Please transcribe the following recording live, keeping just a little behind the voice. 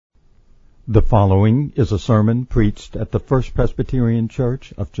The following is a sermon preached at the First Presbyterian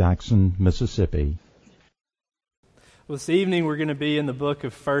Church of Jackson, Mississippi. Well, this evening we're going to be in the book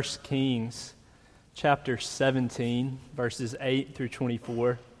of 1 Kings, chapter 17, verses 8 through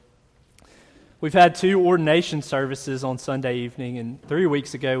 24. We've had 2 ordination services on Sunday evening, and 3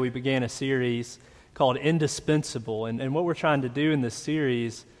 weeks ago we began a series called Indispensable. And what we're trying to do in this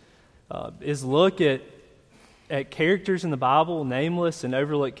series is look at characters in the Bible, nameless and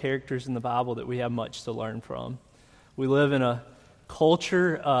overlooked characters in the Bible that we have much to learn from. We live in a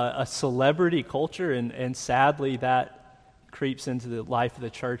culture, a celebrity culture, and sadly that creeps into the life of the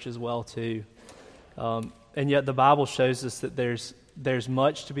church as well too. And yet the Bible shows us that there's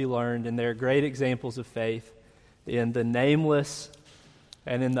much to be learned, and there are great examples of faith in the nameless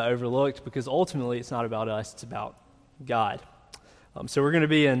and in the overlooked, because ultimately it's not about us, it's about God. So we're going to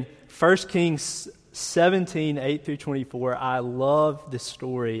be in 1 Kings 17, 8 through 24. I love this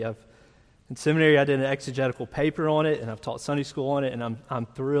story. In seminary, I did an exegetical paper on it, and I've taught Sunday school on it, and I'm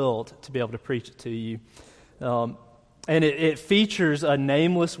thrilled to be able to preach it to you. And it features a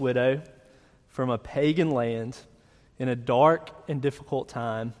nameless widow from a pagan land in a dark and difficult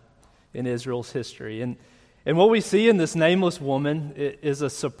time in Israel's history. And what we see in this nameless woman is a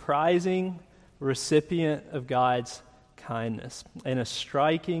surprising recipient of God's kindness and a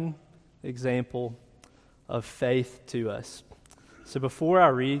striking example of faith to us. So before I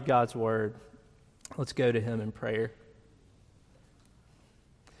read God's word, let's go to Him in prayer.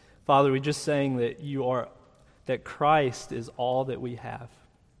 Father, we just sang that Christ is all that we have.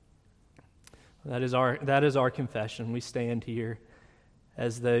 That is our confession. We stand here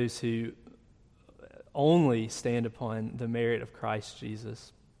as those who only stand upon the merit of Christ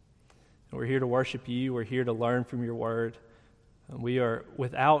Jesus. And we're here to worship you. We're here to learn from your word. We are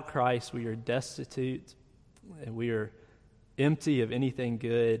without Christ, we are destitute, and we are empty of anything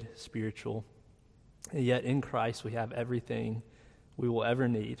good, spiritual. And yet in Christ we have everything we will ever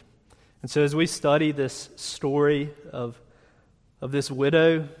need. And so as we study this story of this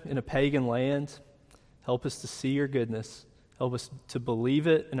widow in a pagan land, help us to see your goodness. Help us to believe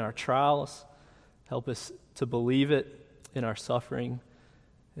it in our trials. Help us to believe it in our suffering.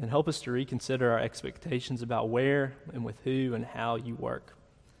 And help us to reconsider our expectations about where and with who and how you work.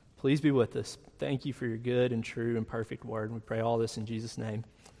 Please be with us. Thank you for your good and true and perfect word. And we pray all this in Jesus' name.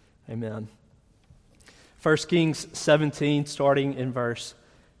 Amen. 1 Kings 17, starting in verse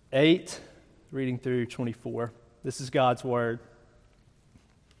 8, reading through 24. This is God's word.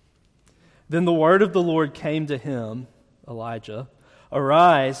 Then the word of the Lord came to him, Elijah,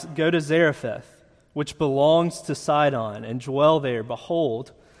 "Arise, go to Zarephath, which belongs to Sidon, and dwell there.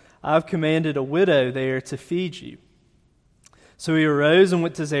 Behold, I have commanded a widow there to feed you." So he arose and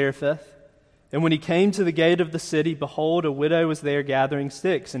went to Zarephath. And when he came to the gate of the city, behold, a widow was there gathering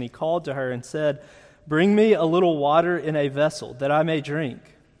sticks. And he called to her and said, "Bring me a little water in a vessel, that I may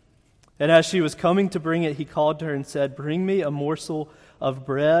drink." And as she was coming to bring it, he called to her and said, "Bring me a morsel of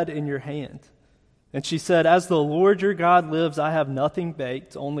bread in your hand." And she said, "As the Lord your God lives, I have nothing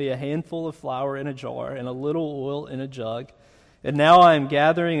baked, only a handful of flour in a jar and a little oil in a jug. And now I am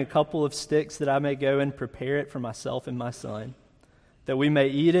gathering a couple of sticks that I may go and prepare it for myself and my son, that we may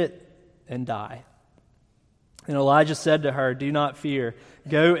eat it and die." And Elijah said to her, "Do not fear.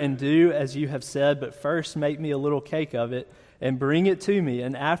 Go and do as you have said, but first make me a little cake of it and bring it to me,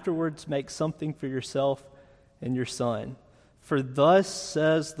 and afterwards make something for yourself and your son. For thus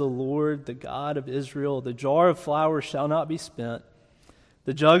says the Lord, the God of Israel, the jar of flour shall not be spent,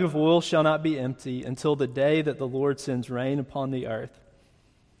 the jug of oil shall not be empty, until the day that the Lord sends rain upon the earth."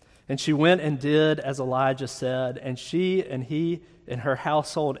 And she went and did as Elijah said, and she and he and her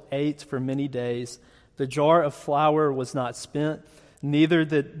household ate for many days. The jar of flour was not spent, neither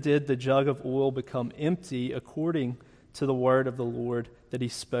did the jug of oil become empty, according to the word of the Lord that he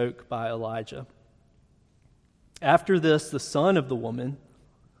spoke by Elijah. After this, the son of the woman,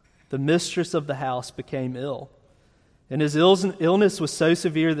 the mistress of the house, became ill. And his illness was so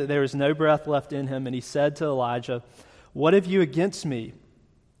severe that there was no breath left in him. And he said to Elijah, "What have you against me,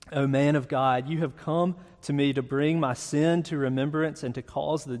 O man of God? You have come to me to bring my sin to remembrance and to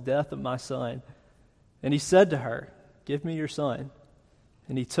cause the death of my son." And he said to her, "Give me your son."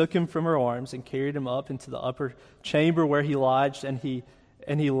 And he took him from her arms and carried him up into the upper chamber where he lodged, and he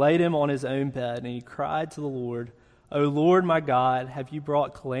laid him on his own bed. And he cried to the Lord, "O Lord my God, have you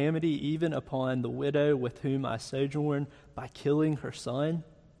brought calamity even upon the widow with whom I sojourn by killing her son?"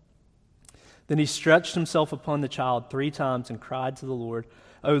 Then he stretched himself upon the child 3 times and cried to the Lord,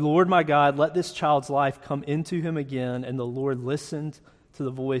 "O Lord my God, let this child's life come into him again." And the Lord listened to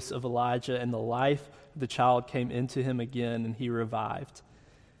the voice of Elijah, and the life of the child came into him again, and he revived.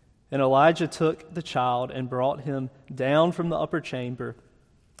 And Elijah took the child and brought him down from the upper chamber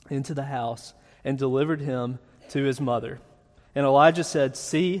into the house and delivered him to his mother. And Elijah said,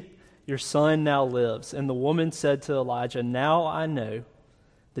 "See, your son now lives." And the woman said to Elijah, "Now I know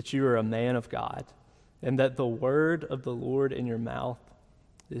that you are a man of God, and that the word of the Lord in your mouth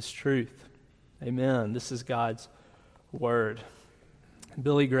is truth." Amen. This is God's word.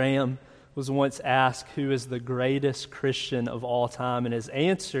 Billy Graham was once asked who is the greatest Christian of all time, and his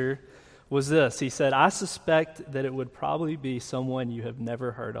answer was this. He said, "I suspect that it would probably be someone you have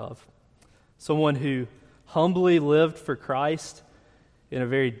never heard of, someone who humbly lived for Christ in a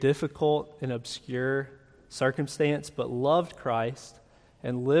very difficult and obscure circumstance, but loved Christ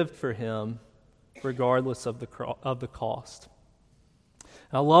and lived for him regardless of the cost."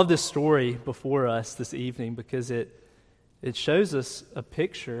 And I love this story before us this evening because it shows us a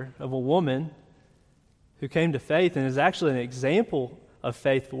picture of a woman who came to faith and is actually an example of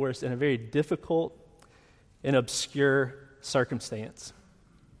faith for us in a very difficult and obscure circumstance.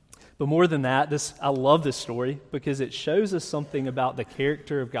 But more than that, I love this story because it shows us something about the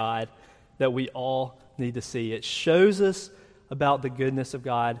character of God that we all need to see. It shows us about the goodness of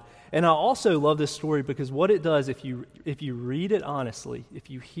God. And I also love this story because what it does, if you read it honestly, if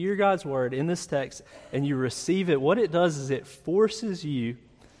you hear God's word in this text and you receive it, what it does is it forces you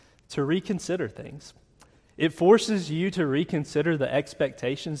to reconsider things. It forces you to reconsider the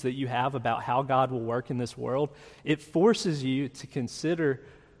expectations that you have about how God will work in this world. It forces you to consider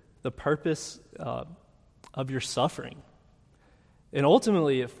the purpose of your suffering. And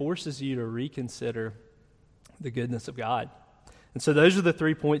ultimately, it forces you to reconsider the goodness of God. And so those are the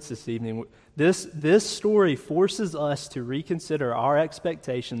 3 points this evening. This story forces us to reconsider our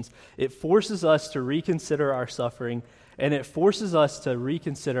expectations. It forces us to reconsider our suffering. And it forces us to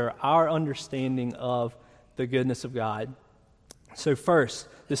reconsider our understanding of the goodness of God. So first,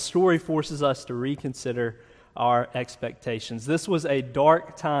 this story forces us to reconsider our expectations. This was a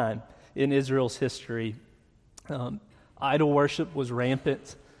dark time in Israel's history. Idol worship was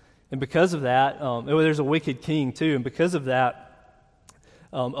rampant. And because of that, there's a wicked king too. And because of that,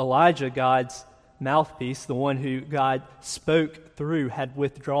 Elijah, God's mouthpiece, the one who God spoke through, had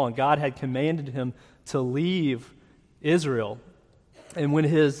withdrawn. God had commanded him to leave Israel. And when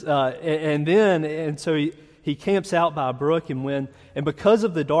so he camps out by a brook, and because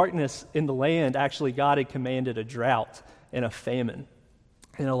of the darkness in the land, actually God had commanded a drought and a famine.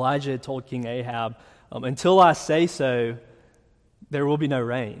 And Elijah had told King Ahab, "Until I say so, there will be no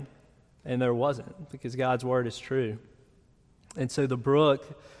rain." And there wasn't, because God's word is true. And so the brook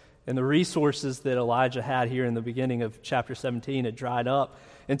and the resources that Elijah had here in the beginning of chapter 17 had dried up.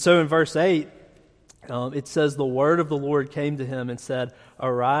 And so in verse 8, it says, "The word of the Lord came to him and said,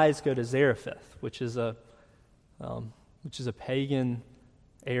 'Arise, go to Zarephath,'" which is a pagan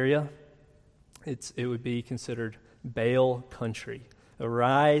area. It would be considered Baal country.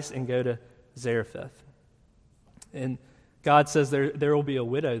 "Arise and go to Zarephath." And God says there will be a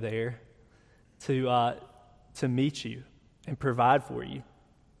widow there to meet you and provide for you.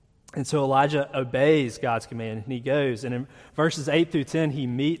 And so Elijah obeys God's command, and he goes. And in verses 8 through 10, he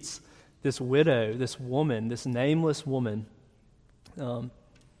meets this widow, this woman, this nameless woman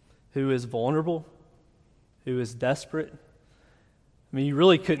who is vulnerable, who is desperate. I mean, you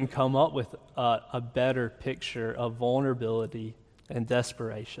really couldn't come up with a better picture of vulnerability and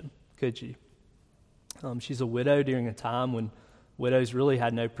desperation, could you? She's a widow during a time when widows really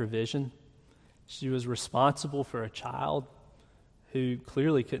had no provision. She was responsible for a child who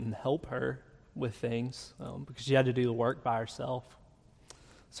clearly couldn't help her with things because she had to do the work by herself.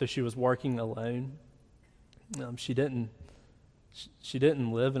 So she was working alone. She didn't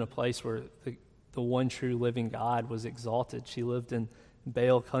live in a place where the one true living God was exalted. She lived in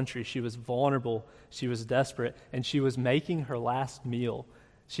Baal country. She was vulnerable. She was desperate, and she was making her last meal.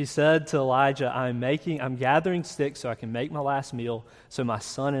 She said to Elijah, I'm gathering sticks so I can make my last meal so my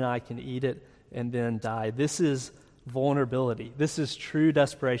son and I can eat it and then die. This is vulnerability. This is true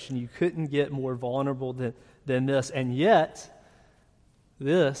desperation. You couldn't get more vulnerable than this. And yet,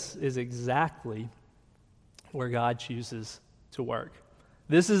 this is exactly where God chooses to work.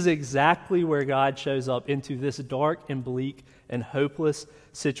 This is exactly where God shows up into this dark and bleak and hopeless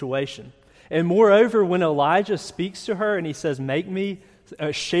situation. And moreover, when Elijah speaks to her and he says,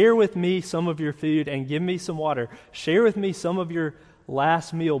 share with me some of your food and give me some water. Share with me some of your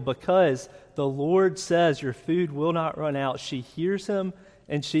last meal, because the Lord says your food will not run out. She hears him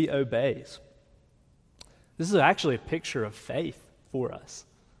and she obeys. This is actually a picture of faith for us.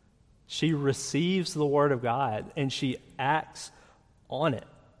 She receives the word of God and she acts on it.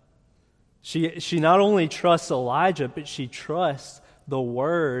 She not only trusts Elijah, but she trusts the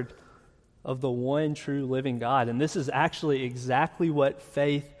word of the one true living God. And this is actually exactly what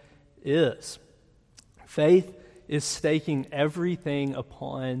faith is. Faith is staking everything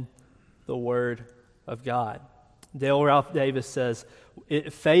upon the Word of God. Dale Ralph Davis says,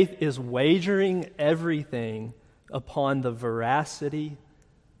 faith is wagering everything upon the veracity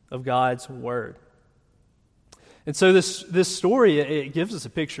of God's Word. And so this story, it gives us a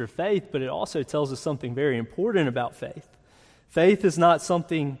picture of faith, but it also tells us something very important about faith. Faith is not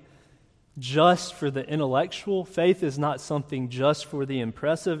something just for the intellectual. Faith is not something just for the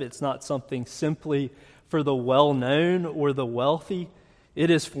impressive. It's not something simply for the well-known or the wealthy. It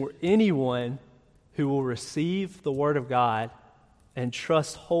is for anyone who will receive the Word of God and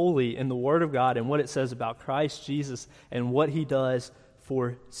trust wholly in the Word of God and what it says about Christ Jesus and what He does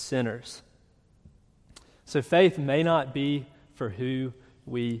for sinners. So faith may not be for who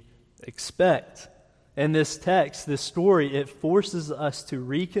we expect. In this text, this story, it forces us to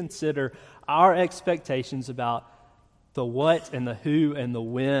reconsider our expectations about the what and the who and the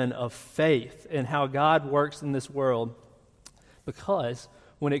when of faith and how God works in this world. Because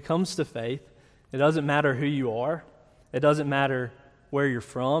when it comes to faith, it doesn't matter who you are. It doesn't matter where you're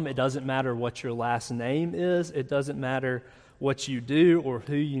from. It doesn't matter what your last name is. It doesn't matter what you do or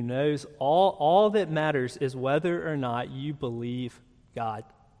who you know. All that matters is whether or not you believe God.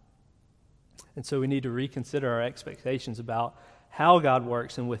 And so we need to reconsider our expectations about how God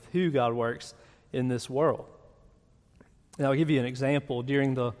works and with who God works in this world. And I'll give you an example.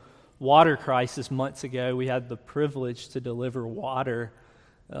 During the water crisis months ago, we had the privilege to deliver water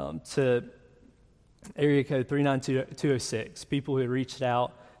to area code 39206, people who had reached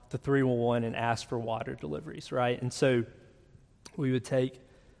out to 311 and asked for water deliveries, right? And so we would take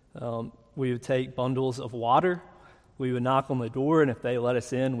bundles of water. We would knock on the door, and if they let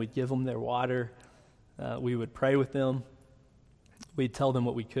us in, we'd give them their water. We would pray with them. We'd tell them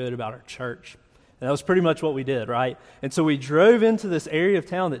what we could about our church. And that was pretty much what we did, right? And so we drove into this area of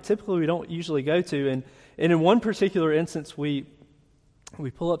town that typically we don't usually go to. And in one particular instance, we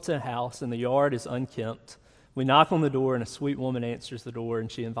pull up to a house, and the yard is unkempt. We knock on the door, and a sweet woman answers the door, and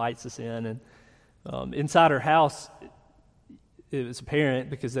she invites us in. And inside her house, it was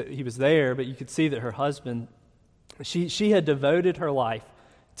apparent because he was there, but you could see that her husband, she had devoted her life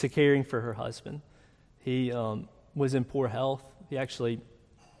to caring for her husband. He was in poor health. He actually,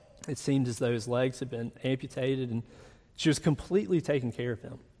 it seemed as though his legs had been amputated, and she was completely taking care of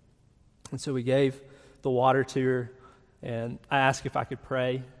him. And so we gave the water to her, and I asked if I could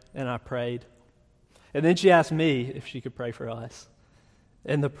pray, and I prayed. And then she asked me if she could pray for us.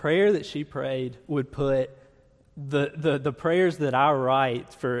 And the prayer that she prayed would put the prayers that I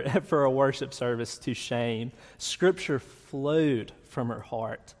write for a worship service to shame. Scripture flowed from her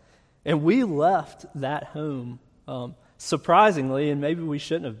heart. And we left that home, surprisingly, and maybe we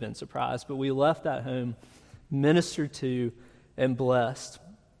shouldn't have been surprised, but we left that home ministered to and blessed.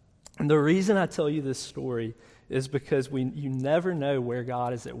 And the reason I tell you this story is because you never know where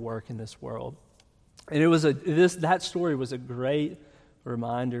God is at work in this world. And that story was a great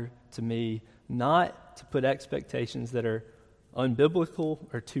reminder to me not to put expectations that are unbiblical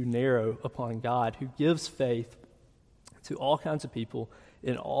or too narrow upon God, who gives faith to all kinds of people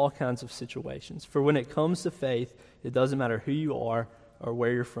in all kinds of situations. For when it comes to faith, it doesn't matter who you are or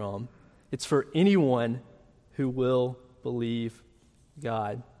where you're from. It's for anyone who will believe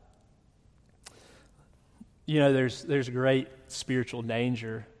God. You know, there's great spiritual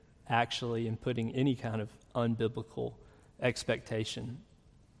danger, actually, in putting any kind of unbiblical expectation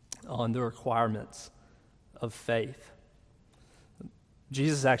on the requirements of faith.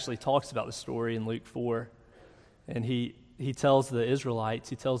 Jesus actually talks about the story in Luke 4, and he tells the Israelites,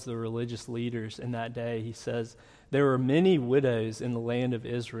 he tells the religious leaders in that day, he says, there were many widows in the land of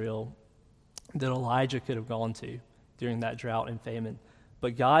Israel that Elijah could have gone to during that drought and famine.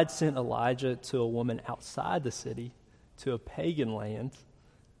 But God sent Elijah to a woman outside the city, to a pagan land,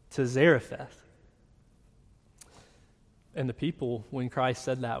 to Zarephath. And the people, when Christ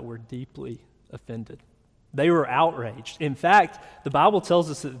said that, were deeply offended. They were outraged. In fact, the Bible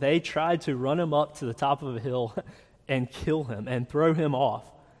tells us that they tried to run him up to the top of a hill and kill him and throw him off.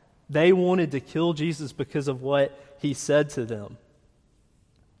 They wanted to kill Jesus because of what he said to them.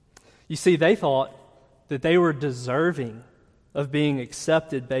 You see, they thought that they were deserving of being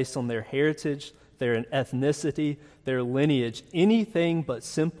accepted based on their heritage, their ethnicity, their lineage, anything but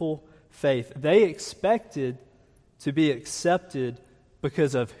simple faith. They expected to be accepted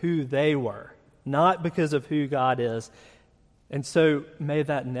because of who they were, not because of who God is. And so may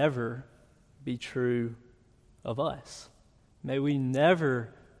that never be true of us. May we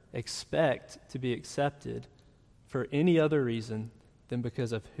never expect to be accepted for any other reason than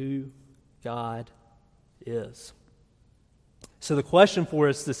because of who God is. So the question for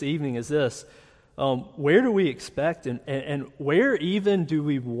us this evening is this: where do we expect and where even do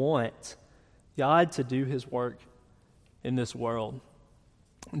we want God to do his work in this world?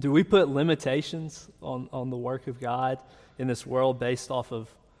 Do we put limitations on the work of God in this world based off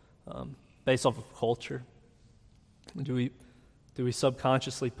of culture? Do we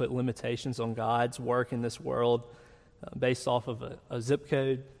subconsciously put limitations on God's work in this world based off of a zip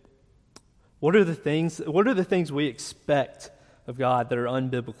code? What are the things we expect of God that are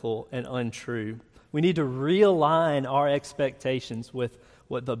unbiblical and untrue? We need to realign our expectations with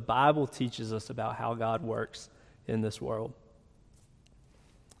what the Bible teaches us about how God works in this world.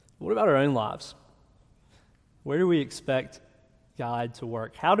 What about our own lives? Where do we expect God to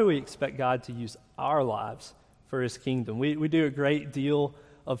work? How do we expect God to use our lives for his kingdom? We do a great deal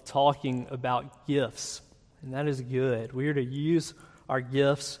of talking about gifts, and that is good. We are to use our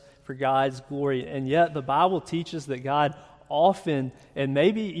gifts for God's glory, and yet the Bible teaches that God often, and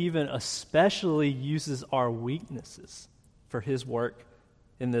maybe even especially, uses our weaknesses for his work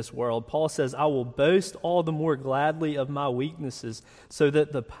in this world. Paul says, I will boast all the more gladly of my weaknesses so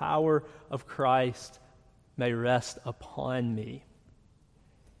that the power of Christ may rest upon me.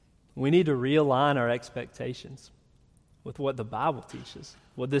 We need to realign our expectations with what the Bible teaches,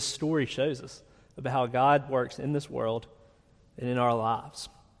 what this story shows us about how God works in this world and in our lives.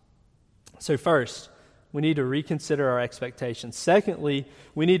 So first, we need to reconsider our expectations. Secondly,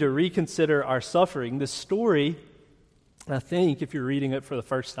 we need to reconsider our suffering. This story, I think, if you're reading it for the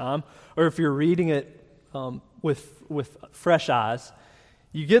first time, or if you're reading it with fresh eyes,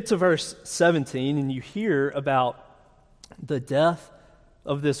 you get to verse 17 and you hear about the death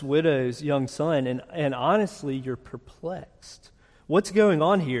of this widow's young son, and honestly, you're perplexed. What's going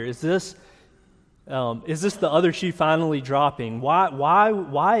on here? Is this the other shoe finally dropping?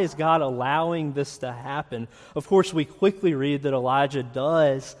 Why is God allowing this to happen? Of course, we quickly read that Elijah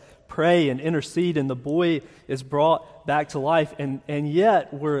does pray and intercede, and the boy is brought back to life, and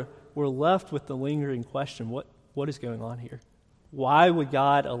yet we're left with the lingering question: what is going on here? Why would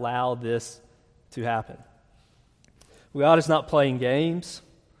God allow this to happen? God is not playing games.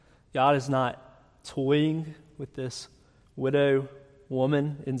 God is not toying with this widow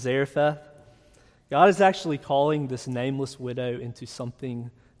woman in Zarephath. God is actually calling this nameless widow into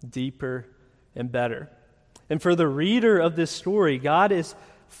something deeper and better. And for the reader of this story, God is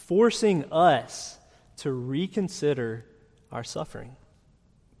forcing us to reconsider our suffering.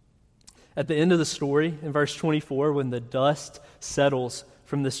 At the end of the story, in verse 24, when the dust settles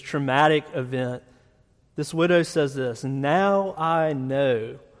from this traumatic event, this widow says this: "Now I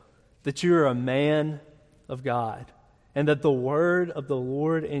know that you are a man of God, and that the word of the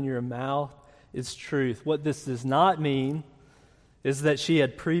Lord in your mouth is truth." What this does not mean is that she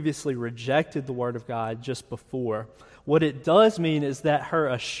had previously rejected the word of God just before. What it does mean is that her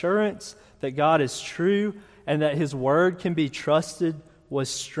assurance that God is true and that his word can be trusted was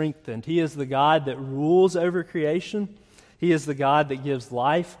strengthened. He is the God that rules over creation. He is the God that gives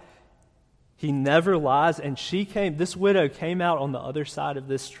life. He never lies, and this widow came out on the other side of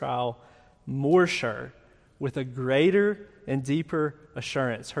this trial more sure, with a greater and deeper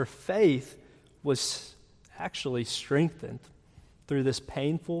assurance. Her faith was actually strengthened through this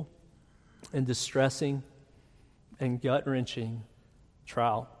painful and distressing and gut-wrenching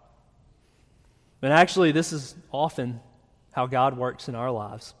trial. And actually, this is often how God works in our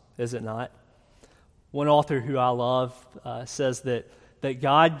lives, is it not? One author who I love says that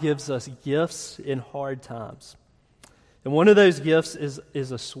God gives us gifts in hard times. And one of those gifts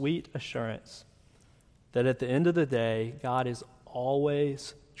is a sweet assurance that at the end of the day, God is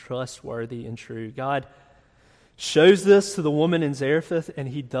always trustworthy and true. God shows this to the woman in Zarephath, and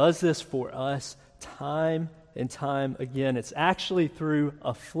he does this for us time and time again. It's actually through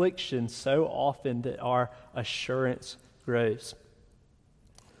affliction so often that our assurance grows.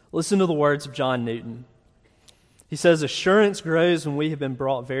 Listen to the words of John Newton. He says, "Assurance grows when we have been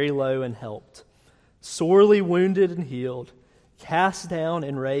brought very low and helped, sorely wounded and healed, cast down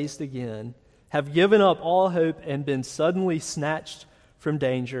and raised again, have given up all hope and been suddenly snatched from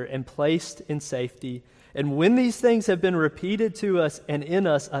danger and placed in safety. And when these things have been repeated to us and in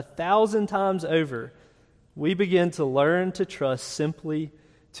us 1,000 times over, we begin to learn to trust simply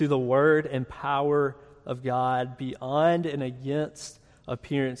to the word and power of God beyond and against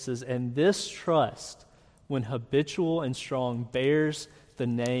appearances. And this trust, when habitual and strong, bears the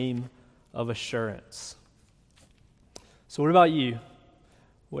name of assurance." So what about you?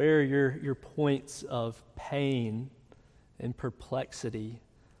 Where are your points of pain and perplexity?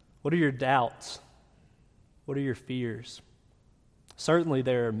 What are your doubts? What are your fears? Certainly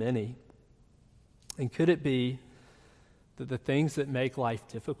there are many. And could it be that the things that make life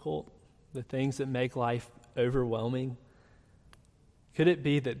difficult, the things that make life overwhelming, could it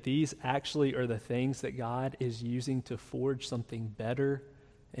be that these actually are the things that God is using to forge something better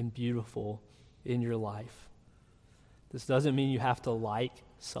and beautiful in your life? This doesn't mean you have to like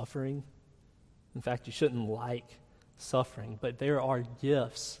suffering. In fact, you shouldn't like suffering, but there are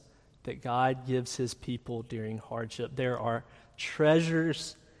gifts that God gives his people during hardship. There are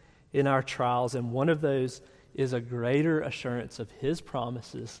treasures in our trials, and one of those is a greater assurance of his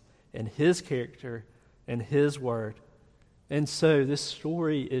promises and his character and his word. And so this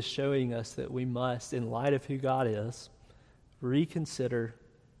story is showing us that we must, in light of who God is, reconsider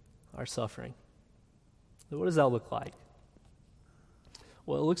our suffering. So what does that look like?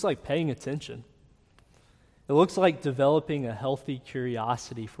 Well, it looks like paying attention. It looks like developing a healthy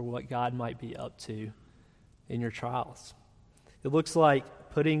curiosity for what God might be up to in your trials. It looks like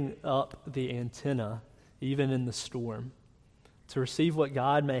putting up the antenna, even in the storm, to receive what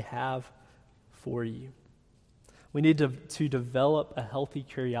God may have for you. We need to develop a healthy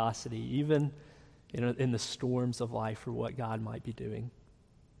curiosity, even in the storms of life, for what God might be doing.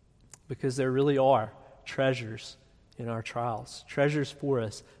 Because there really are treasures in our trials, treasures for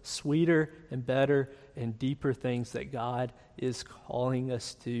us, sweeter and better and deeper things that God is calling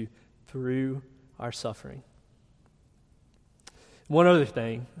us to through our suffering. One other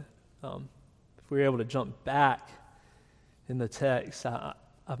thing, if we were able to jump back in the text,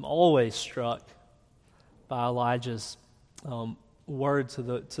 I'm always struck by Elijah's word to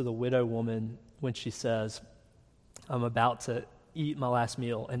the widow woman when she says, "I'm about to eat my last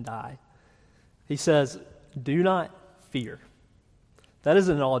meal and die." He says, "Do not fear." That is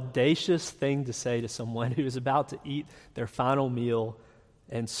an audacious thing to say to someone who is about to eat their final meal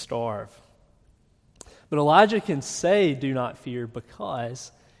and starve. But Elijah can say, "Do not fear,"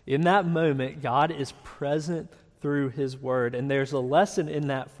 because in that moment, God is present through his word. And there's a lesson in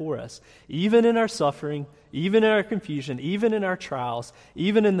that for us. Even in our suffering, even in our confusion, even in our trials,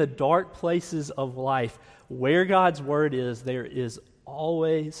 even in the dark places of life, where God's word is, there is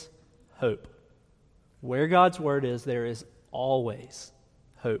always hope. Where God's word is, there is always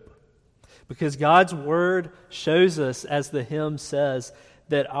hope. Because God's word shows us, as the hymn says,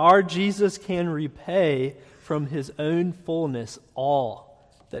 that our Jesus can repay from his own fullness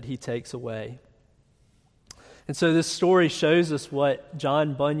all that he takes away. And so this story shows us what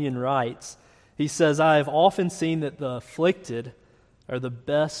John Bunyan writes. He says, "I have often seen that the afflicted are the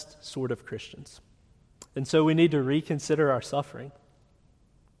best sort of Christians." And so we need to reconsider our suffering.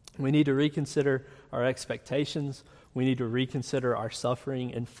 We need to reconsider our expectations. We need to reconsider our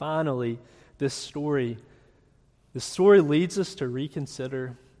suffering. And finally, this story leads us to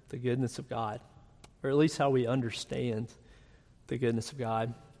reconsider the goodness of God, or at least how we understand the goodness of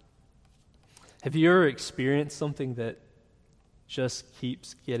God. Have you ever experienced something that just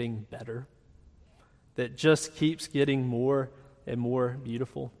keeps getting better? That just keeps getting more and more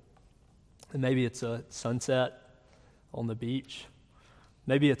beautiful? And maybe it's a sunset on the beach.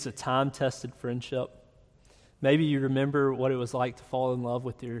 Maybe it's a time-tested friendship. Maybe you remember what it was like to fall in love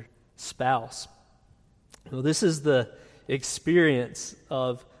with your spouse. Well, this is the experience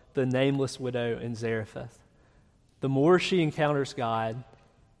of the nameless widow in Zarephath. The more she encounters God,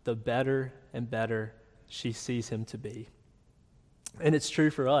 the better and better she sees him to be. And it's true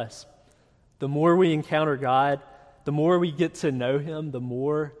for us. The more we encounter God, the more we get to know him, the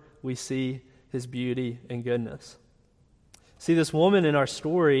more we see his beauty and goodness. See, this woman in our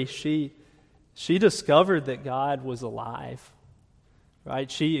story, she discovered that God was alive, right?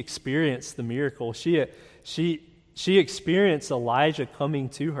 She experienced the miracle. She experienced Elijah coming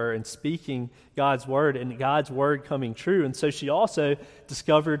to her and speaking God's word, and God's word coming true. And so she also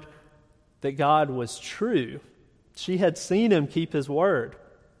discovered that God was true. She had seen him keep his word.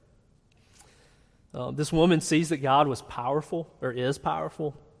 This woman sees that God was powerful, or is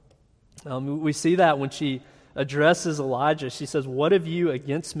powerful. We see that when she addresses Elijah. She says, "What have you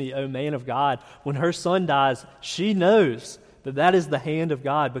against me, O man of God?" When her son dies, she knows that that is the hand of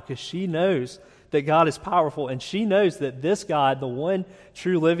God, because she knows that God is powerful, and she knows that this God, the one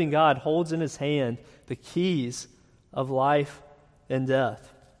true living God, holds in his hand the keys of life and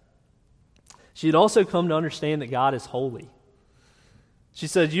death. She had also come to understand that God is holy. She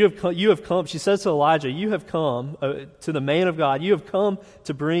said, you have come, she says to Elijah, "You have come," to the man of God, "you have come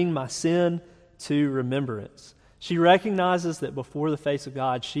to bring my sin to remembrance." She recognizes that before the face of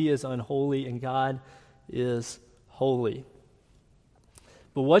God, she is unholy and God is holy.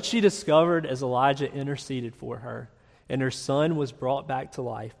 But what she discovered as Elijah interceded for her and her son was brought back to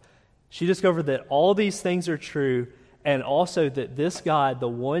life, she discovered that all these things are true and also that this God, the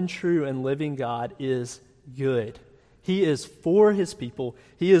one true and living God, is good. He is for his people.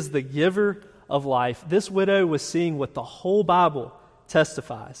 He is the giver of life. This widow was seeing what the whole Bible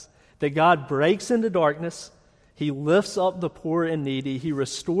testifies, that God breaks into darkness, he lifts up the poor and needy, he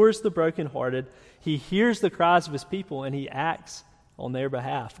restores the brokenhearted, he hears the cries of his people, and he acts on their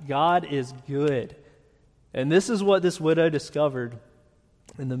behalf. God is good. And this is what this widow discovered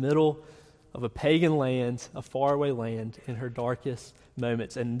in the middle of a pagan land, a faraway land, in her darkest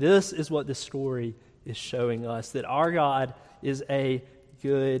moments. And this is what this story is showing us, that our God is a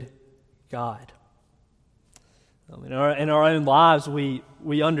good God. In our own lives,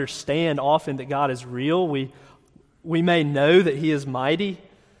 we understand often that God is real. We may know that he is mighty,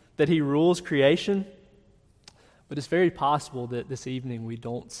 that he rules creation, but it's very possible that this evening we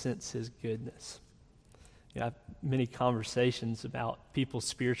don't sense his goodness. I have many conversations about people's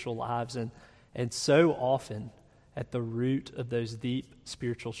spiritual lives, and so often at the root of those deep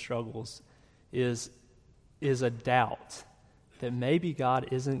spiritual struggles is a doubt that maybe God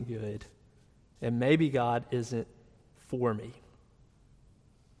isn't good and maybe God isn't for me.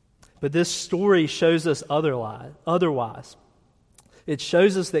 But this story shows us otherwise. It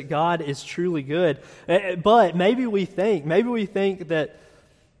shows us that God is truly good. But maybe we think that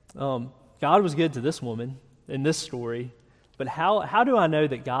God was good to this woman in this story, but how do I know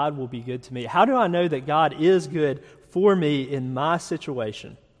that God will be good to me? How do I know that God is good for me in my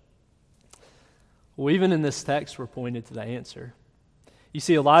situation? Well, even in this text, we're pointed to the answer. You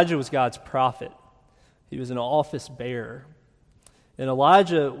see, Elijah was God's prophet. He was an office bearer. And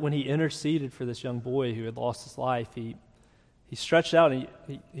Elijah, when he interceded for this young boy who had lost his life, he stretched out and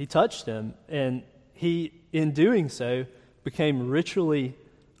he touched him, and he, in doing so, became ritually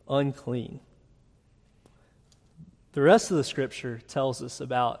unclean. The rest of the scripture tells us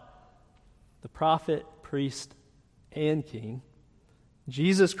about the prophet, priest, and king,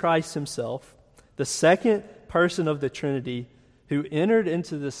 Jesus Christ himself, the second person of the Trinity, who entered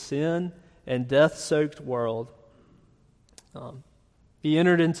into the sin and death-soaked world. He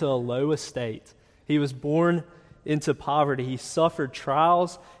entered into a low estate. He was born into poverty. He suffered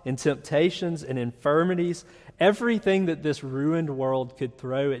trials and temptations and infirmities. Everything that this ruined world could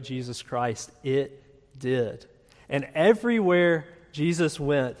throw at Jesus Christ, it did. And everywhere Jesus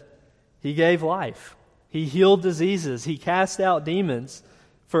went, he gave life. He healed diseases. He cast out demons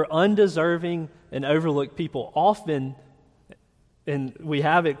for undeserving and overlooked people, often, and we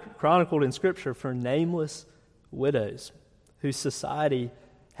have it chronicled in Scripture, for nameless widows whose society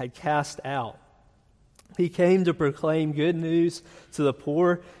had cast out. He came to proclaim good news to the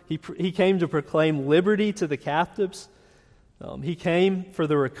poor. He came to proclaim liberty to the captives. He came for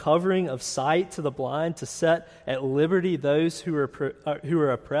the recovering of sight to the blind, to set at liberty those who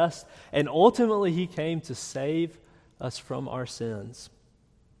are oppressed, and ultimately he came to save us from our sins.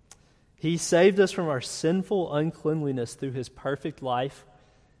 He saved us from our sinful uncleanliness through his perfect life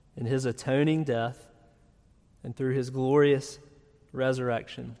and his atoning death, and through his glorious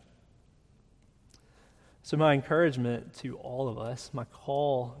resurrection. So my encouragement to all of us, my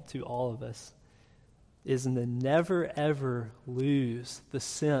call to all of us, is to never ever lose the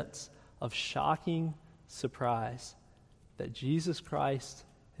sense of shocking surprise that Jesus Christ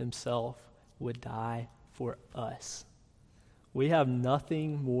himself would die for us. We have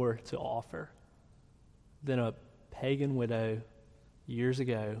nothing more to offer than a pagan widow years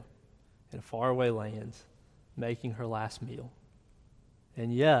ago in a faraway land making her last meal.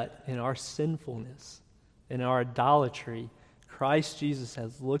 And yet, in our sinfulness, in our idolatry, Christ Jesus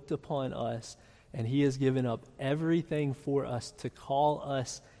has looked upon us, and he has given up everything for us to call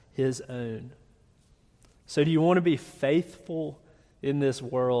us his own. So do you want to be faithful in this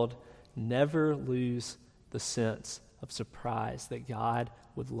world? Never lose the sense of surprise that God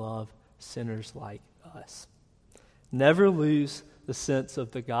would love sinners like us. Never lose the sense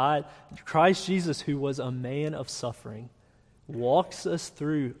of the God, Christ Jesus, who was a man of suffering, walks us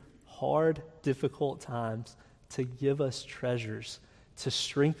through hard, difficult times to give us treasures, to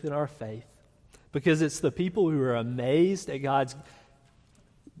strengthen our faith. Because it's the people who are amazed at God's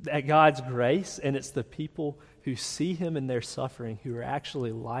grace, and it's the people who see him in their suffering who are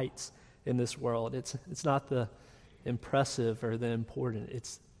actually lights in this world. It's not the impressive or the important.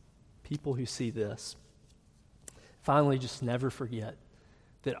 It's people who see this. Finally, just never forget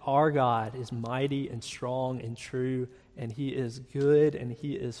that our God is mighty and strong and true, and he is good, and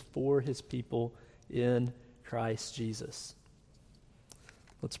he is for his people in Christ Jesus.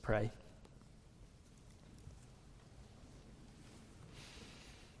 Let's pray.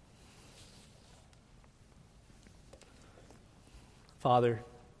 Father,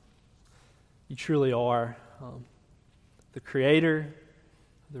 you truly are the Creator,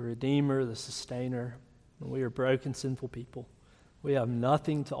 the Redeemer, the Sustainer. And we are broken, sinful people. We have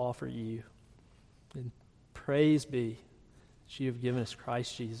nothing to offer you. And praise be that you have given us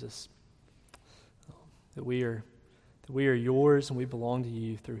Christ Jesus, that we are yours and we belong to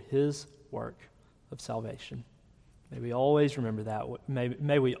you through his work of salvation. May we always remember that.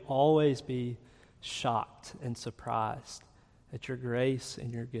 May we always be shocked and surprised at your grace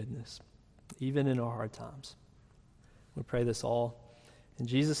and your goodness, even in our hard times. We pray this all in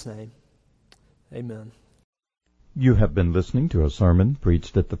Jesus' name. Amen. You have been listening to a sermon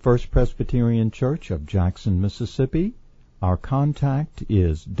preached at the First Presbyterian Church of Jackson, Mississippi. Our contact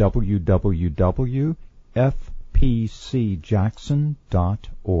is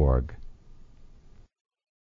www.fpcjackson.org.